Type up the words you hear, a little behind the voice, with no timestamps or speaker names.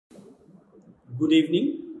Good evening.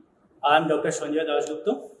 I am Dr. Sanjay Das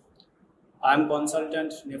Gupta. I am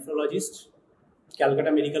consultant nephrologist,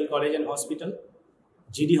 Calcutta Medical College and Hospital,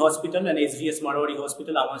 GD Hospital and SVS Marwari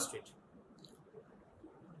Hospital, Amar Street.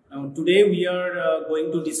 Now, today we are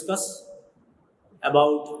going to discuss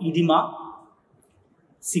about edema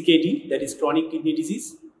CKD, that is chronic kidney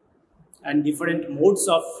disease, and different modes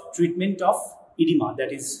of treatment of edema,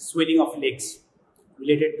 that is swelling of legs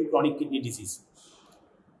related to chronic kidney disease.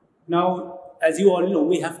 Now, as you all know,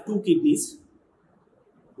 we have two kidneys.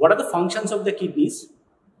 What are the functions of the kidneys?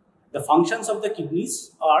 The functions of the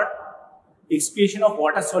kidneys are excretion of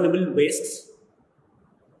water-soluble wastes,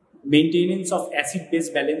 maintenance of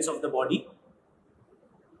acid-base balance of the body,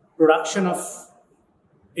 production of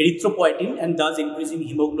erythropoietin and thus increasing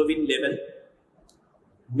hemoglobin level,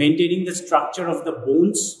 maintaining the structure of the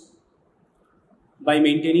bones by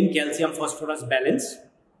maintaining calcium-phosphorus balance.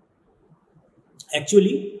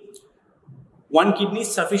 Actually, one kidney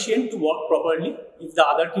is sufficient to work properly. If the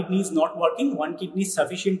other kidney is not working, one kidney is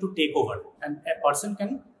sufficient to take over, and a person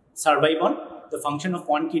can survive on the function of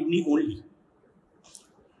one kidney only.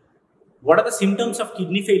 What are the symptoms of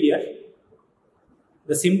kidney failure?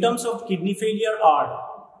 The symptoms of kidney failure are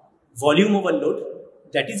volume overload,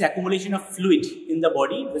 that is accumulation of fluid in the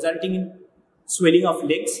body resulting in swelling of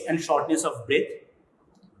legs and shortness of breath.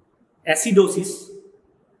 Acidosis,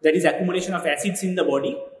 that is accumulation of acids in the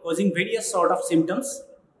body causing various sort of symptoms.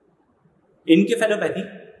 Encephalopathy,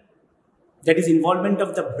 that is involvement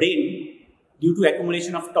of the brain due to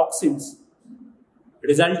accumulation of toxins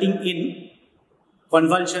resulting in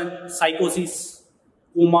convulsion, psychosis,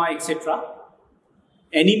 coma, etc.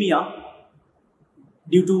 Anemia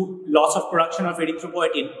due to loss of production of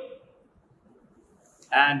erythropoietin,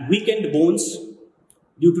 and weakened bones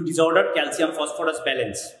due to disordered calcium-phosphorus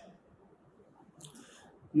balance.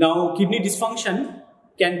 Now, kidney dysfunction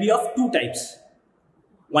can be of two types.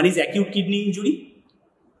 One is acute kidney injury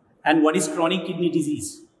and one is chronic kidney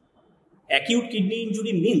disease. Acute kidney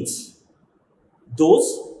injury means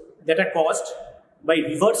those that are caused by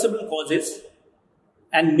reversible causes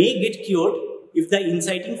and may get cured if the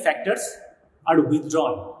inciting factors are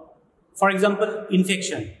withdrawn. For example,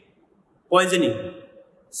 infection, poisoning,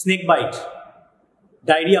 snake bite,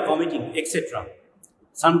 diarrhea, vomiting, etc.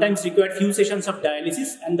 Sometimes require few sessions of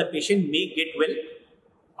dialysis and the patient may get well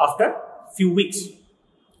after few weeks.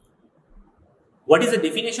 What is the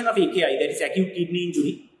definition of AKI, that is acute kidney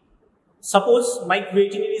injury? Suppose my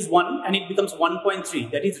creatinine is 1 and it becomes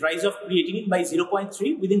 1.3, that is rise of creatinine by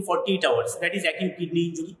 0.3 within 48 hours, that is acute kidney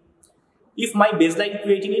injury. If my baseline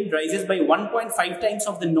creatinine rises by 1.5 times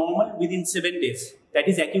of the normal within 7 days, that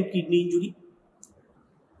is acute kidney injury.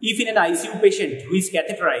 If in an ICU patient who is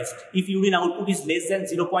catheterized, if urine output is less than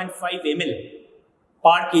 0.5 ml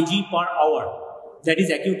per kg per hour, that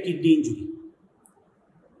is acute kidney injury.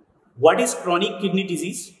 What is chronic kidney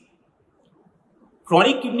disease?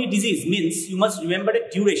 Chronic kidney disease means you must remember the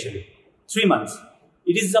duration, 3 months.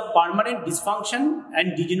 It is the permanent dysfunction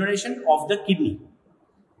and degeneration of the kidney.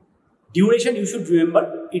 Duration you should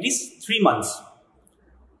remember, it is 3 months.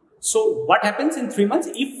 So what happens in 3 months?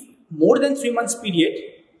 If more than 3 months period,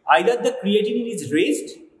 either the creatinine is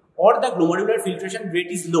raised or the glomerular filtration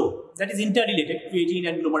rate is low. That is interrelated, creatinine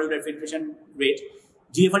and glomerular filtration rate.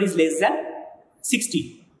 GFR is less than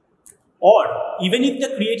 60. Or even if the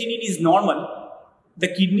creatinine is normal, the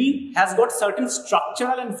kidney has got certain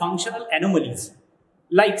structural and functional anomalies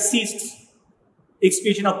like cysts,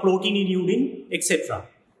 excretion of protein in urine, etc.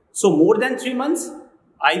 So more than 3 months,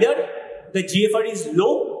 either the GFR is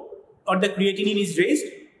low or the creatinine is raised,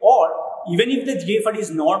 or even if the GFR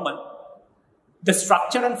is normal, the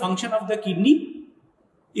structure and function of the kidney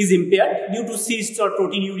is impaired due to cysts or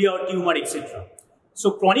proteinuria or tumor, etc.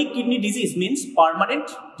 So chronic kidney disease means permanent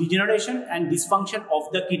degeneration and dysfunction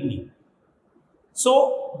of the kidney.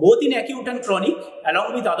 So both in acute and chronic,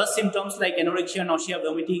 along with other symptoms like anorexia, nausea,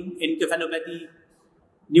 vomiting, encephalopathy,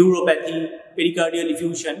 neuropathy, pericardial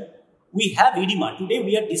effusion, we have edema. Today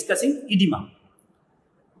we are discussing edema.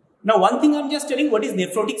 Now one thing I am just telling, what is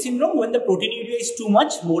nephrotic syndrome? When the proteinuria is too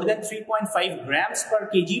much, more than 3.5 grams per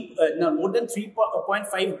kg, more than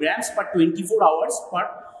 3.5 grams per 24 hours per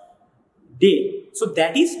day. So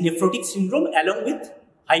that is nephrotic syndrome along with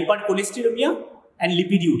hypercholesterolemia and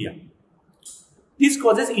lipiduria. This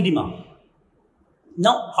causes edema.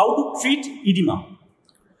 Now how to treat edema?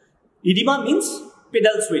 Edema means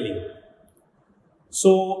pedal swelling.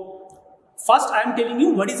 So first I am telling you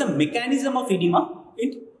what is the mechanism of edema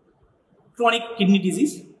in chronic kidney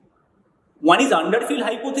disease. One is underfill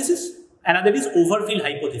hypothesis, another is overfill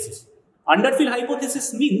hypothesis. Underfill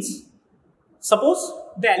hypothesis means, suppose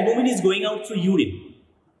the albumin is going out through urine.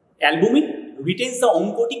 Albumin retains the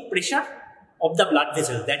oncotic pressure of the blood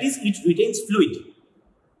vessel. That is, it retains fluid.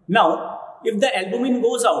 Now, if the albumin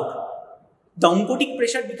goes out, the oncotic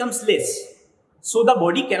pressure becomes less. So, the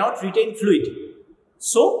body cannot retain fluid.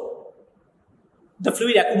 So, the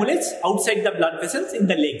fluid accumulates outside the blood vessels in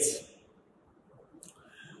the legs.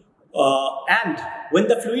 And when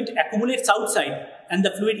the fluid accumulates outside and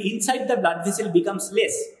the fluid inside the blood vessel becomes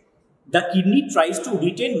less, the kidney tries to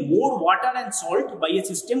retain more water and salt by a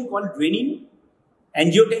system called renin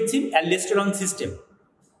angiotensin aldosterone system.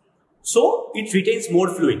 So, it retains more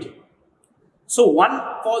fluid. So, one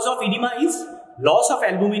cause of edema is loss of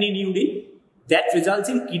albumin in urine that results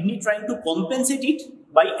in kidney trying to compensate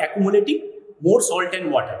it by accumulating more salt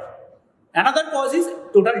and water. Another cause is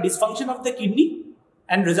total dysfunction of the kidney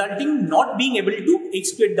and resulting not being able to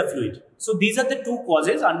excrete the fluid. So these are the two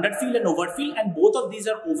causes, underfill and overfill, and both of these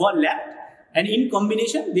are overlapped, and in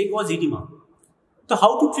combination they cause edema. So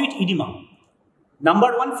how to treat edema?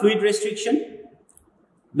 Number 1, fluid restriction.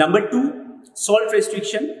 Number 2, salt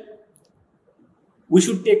restriction. We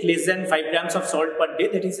should take less than 5 grams of salt per day,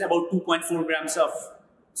 that is about 2.4 grams of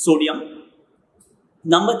sodium.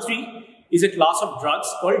 Number 3 is a class of drugs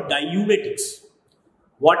called diuretics.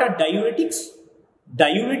 What are diuretics?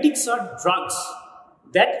 Diuretics are drugs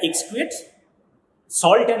that excrete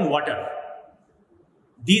salt and water.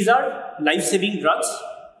 These are life-saving drugs,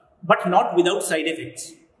 but not without side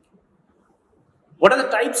effects. What are the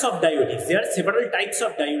types of diuretics? There are several types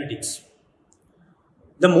of diuretics.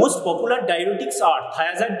 The most popular diuretics are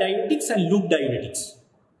thiazide diuretics and loop diuretics.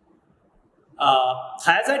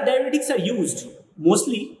 Thiazide diuretics are used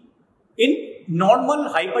mostly in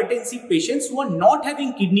normal hypertensive patients who are not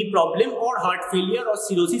having kidney problem or heart failure or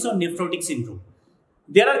cirrhosis or nephrotic syndrome.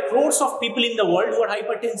 There are crores of people in the world who are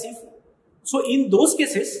hypertensive. So in those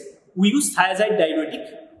cases, we use thiazide diuretic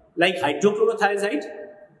like hydrochlorothiazide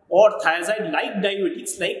or thiazide-like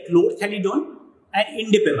diuretics like chlorthalidone and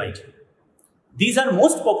indapamide. These are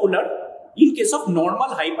most popular in case of normal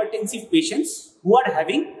hypertensive patients who are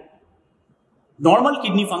having normal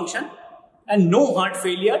kidney function and no heart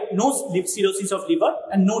failure, no cirrhosis of liver,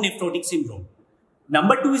 and no nephrotic syndrome.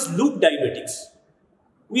 Number 2 is loop diuretics.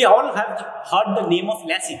 We all have heard the name of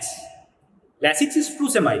Lasix. Lasix is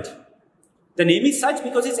furosemide. The name is such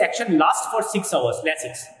because its action lasts for 6 hours,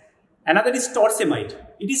 Lasix. Another is torsemide.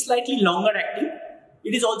 It is slightly longer acting.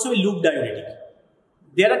 It is also a loop diuretic.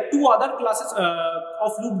 There are 2 other classes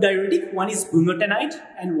of loop diuretic. One is bumetanide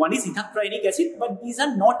and one is ethacryonic acid, but these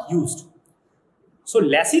are not used. So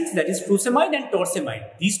Lasix, that is furosemide, and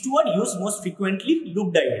torsemide, these 2 are used most frequently,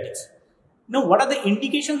 loop diuretics. Now, what are the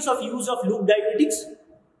indications of use of loop diuretics?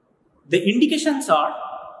 The indications are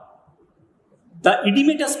the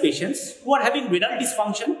edematous patients who are having renal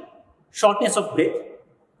dysfunction, shortness of breath,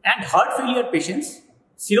 and heart failure patients,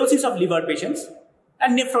 cirrhosis of liver patients,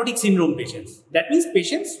 and nephrotic syndrome patients. That means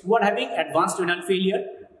patients who are having advanced renal failure,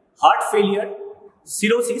 heart failure,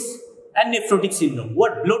 cirrhosis, and nephrotic syndrome, who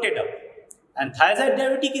are bloated up. And thiazide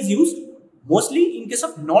diuretic is used mostly in case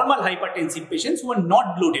of normal hypertensive patients who are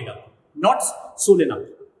not bloated up, not swollen up.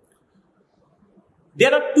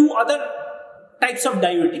 There are 2 other types of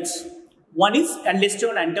diuretics. One is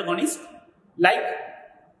aldosterone antagonist like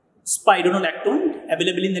spironolactone,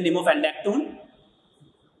 available in the name of aldactone,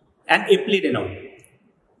 and eplerenone.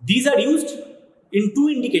 These are used in 2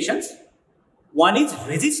 indications. One is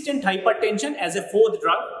resistant hypertension as a 4th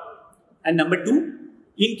drug, and number 2,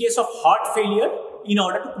 in case of heart failure in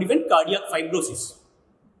order to prevent cardiac fibrosis.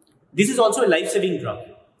 This is also a life-saving drug.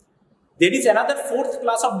 There is another 4th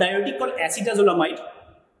class of diuretic called acetazolamide.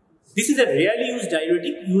 This is a rarely used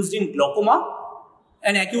diuretic used in glaucoma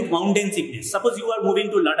and acute mountain sickness. Suppose you are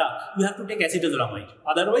moving to Ladakh, you have to take acetazolamide.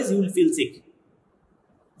 Otherwise, you will feel sick.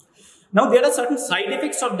 Now, there are certain side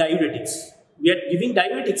effects of diuretics. We are giving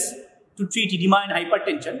diuretics to treat edema and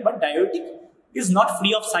hypertension, but diuretic is not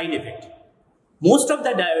free of side effect. Most of the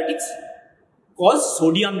diuretics cause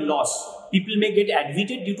sodium loss. People may get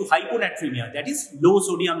admitted due to hyponatremia, that is low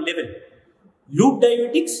sodium level. Loop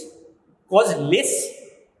diuretics cause less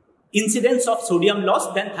incidence of sodium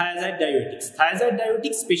loss than thiazide diuretics. Thiazide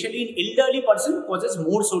diuretics, especially in elderly person, causes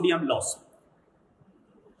more sodium loss.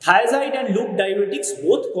 Thiazide and loop diuretics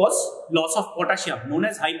both cause loss of potassium, known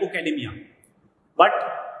as hypokalemia. But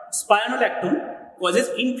spironolactone causes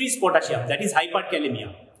increased potassium, that is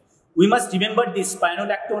hyperkalemia. We must remember this: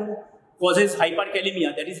 spironolactone causes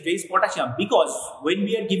hyperkalemia, that is raised potassium, because when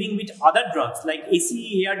we are giving with other drugs like ACE,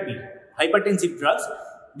 ARB, hypertensive drugs,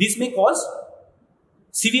 this may cause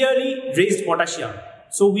severely raised potassium.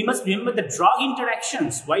 So we must remember the drug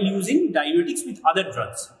interactions while using diuretics with other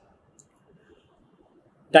drugs.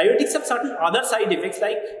 Diuretics have certain other side effects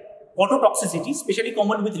like ototoxicity, especially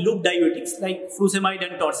common with loop diuretics like furosemide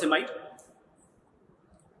and torsemide.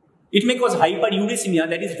 It may cause hyperuricemia,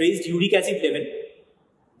 that is raised uric acid level.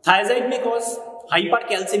 Thiazide may cause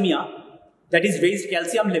hypercalcemia, that is raised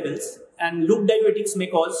calcium levels, and loop diuretics may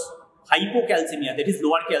cause hypocalcemia, that is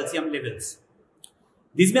lower calcium levels.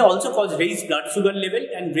 These may also cause raised blood sugar level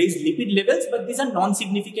and raised lipid levels, but these are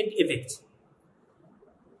non-significant effects.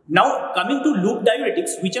 Now coming to loop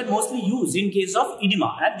diuretics, which are mostly used in case of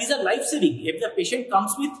edema, and these are life-saving. If the patient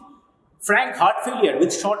comes with frank heart failure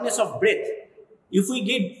with shortness of breath, if we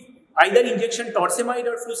give either injection torsemide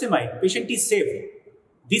or furosemide, patient is saved.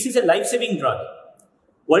 This is a life-saving drug.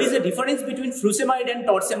 What is the difference between furosemide and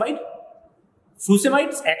torsemide?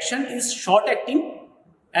 Furosemide's action is short-acting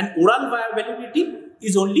and oral bioavailability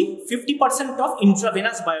is only 50% of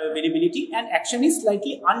intravenous bioavailability, and action is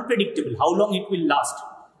slightly unpredictable, how long it will last.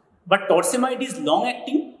 But torsemide is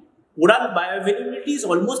long-acting, oral bioavailability is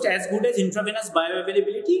almost as good as intravenous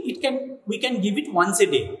bioavailability. We can give it once a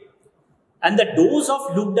day. And the dose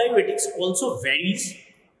of loop diuretics also varies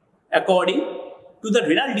according to the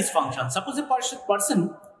renal dysfunction. Suppose a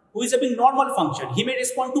person who is having normal function, he may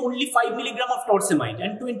respond to only 5 mg of torsemide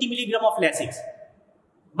and 20 mg of Lasix.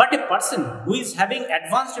 But a person who is having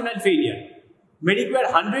advanced renal failure may require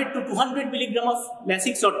 100 to 200 mg of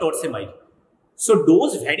Lasix or torsemide. So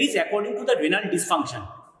dose varies according to the renal dysfunction.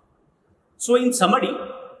 So in summary,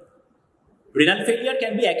 renal failure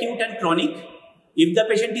can be acute and chronic. If the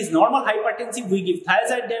patient is normal hypertensive, we give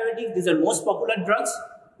thiazide diuretics. These are most popular drugs.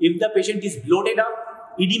 If the patient is bloated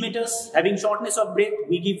up, edematous, having shortness of breath,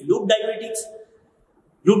 we give loop diuretics.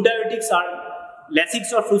 Loop diuretics are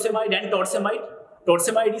Lasix or furosemide and torsemide.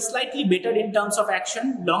 Torsemide is slightly better in terms of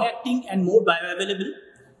action, long-acting and more bioavailable.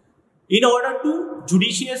 In order to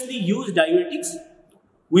judiciously use diuretics,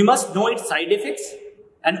 we must know its side effects,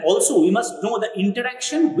 and also we must know the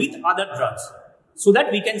interaction with other drugs so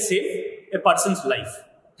that we can save a person's life.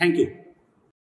 Thank you.